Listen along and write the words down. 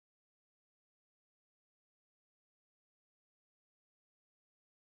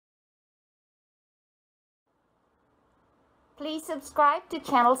Please subscribe to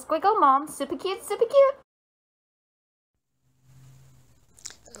channel Squigglemom. Super cute, super cute.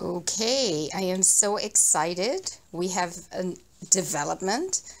 Okay, I am so excited. We have a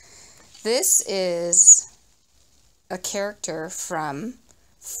development. This is a character from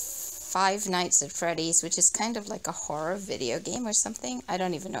Five Nights at Freddy's, which is kind of like a horror video game or something. I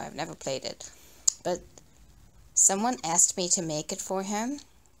don't even know. I've never played it. But someone asked me to make it for him,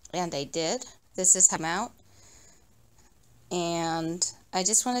 and I did. This is how it came out. And I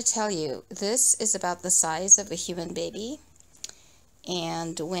just want to tell you, this is about the size of a human baby.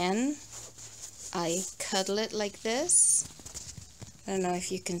 And when I cuddle it like this, I don't know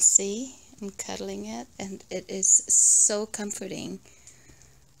if you can see, I'm cuddling it, and it is so comforting.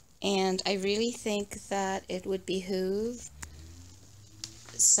 And I really think that it would behoove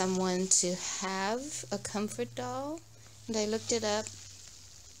someone to have a comfort doll. And I looked it up,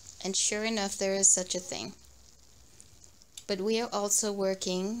 and sure enough, there is such a thing. But we are also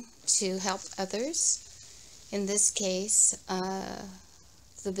working to help others. In this case,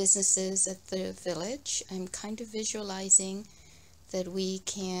 the businesses at the village. I'm kind of visualizing that we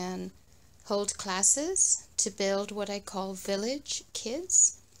can hold classes to build what I call village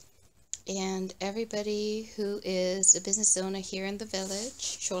kids. And everybody who is a business owner here in the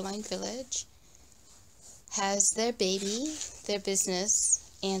village, Shoreline Village, has their baby, their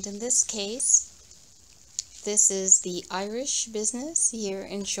business, and in this case, this is the Irish business here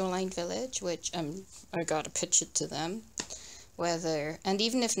in Shoreline Village, which I gotta pitch it to them. And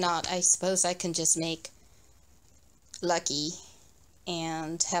even if not, I suppose I can just make Lucky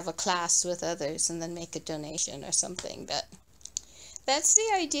and have a class with others and then make a donation or something. But that's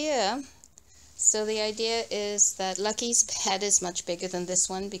the idea. So the idea is that Lucky's head is much bigger than this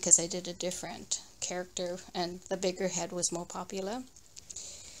one because I did a different character and the bigger head was more popular.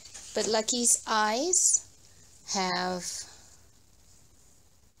 But Lucky's eyes have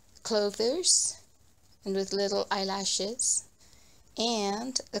clovers and with little eyelashes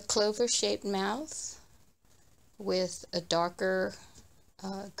and a clover-shaped mouth with a darker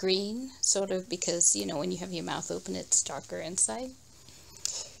green, sort of, because you know when you have your mouth open it's darker inside,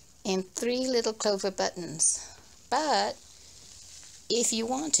 and 3 little clover buttons. But if you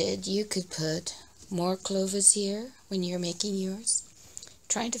wanted, you could put more clovers here when you're making yours.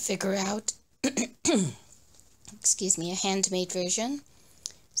 Trying to figure out excuse me, a handmade version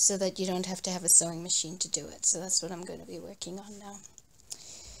so that you don't have to have a sewing machine to do it. So that's what I'm going to be working on now.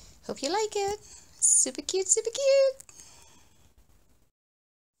 Hope you like it. Super cute, super cute.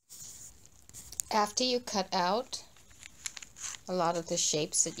 After you cut out a lot of the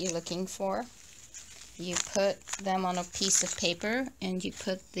shapes that you're looking for, you put them on a piece of paper and you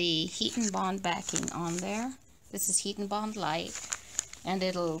put the heat and bond backing on there. This is heat and bond light, and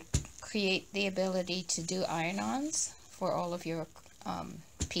it'll create the ability to do iron-ons for all of your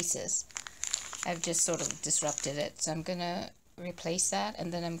pieces. I've just sort of disrupted it, so I'm going to replace that,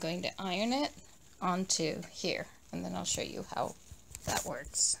 and then I'm going to iron it onto here, and then I'll show you how that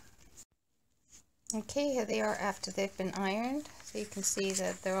works. Okay, here they are after they've been ironed, so you can see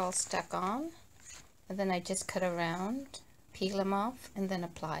that they're all stuck on, and then I just cut around, peel them off, and then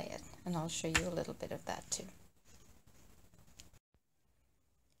apply it, and I'll show you a little bit of that too.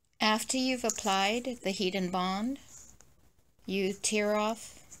 After you've applied the heat and bond, you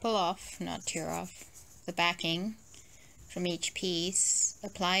pull off the backing from each piece,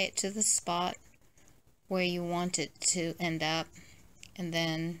 apply it to the spot where you want it to end up, and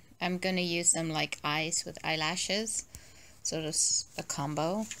then I'm going to use them like eyes with eyelashes, sort of a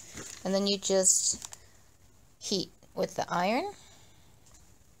combo, and then you just heat with the iron.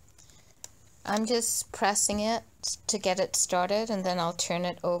 I'm just pressing it to get it started, and then I'll turn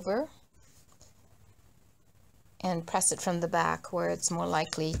it over and press it from the back where it's more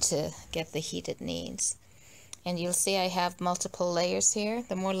likely to get the heat it needs. And you'll see I have multiple layers here.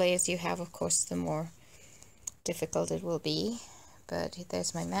 The more layers you have, of course, the more difficult it will be. But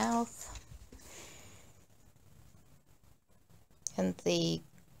there's my mouth. And the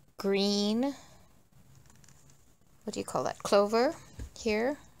green, what do you call that, clover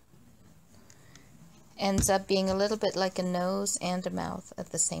here, ends up being a little bit like a nose and a mouth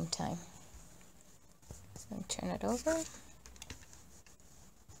at the same time. So turn it over.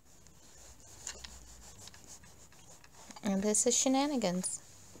 And this is shenanigans.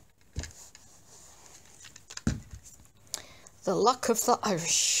 The luck of the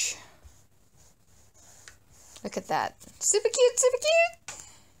Irish. Look at that. Super cute, super cute.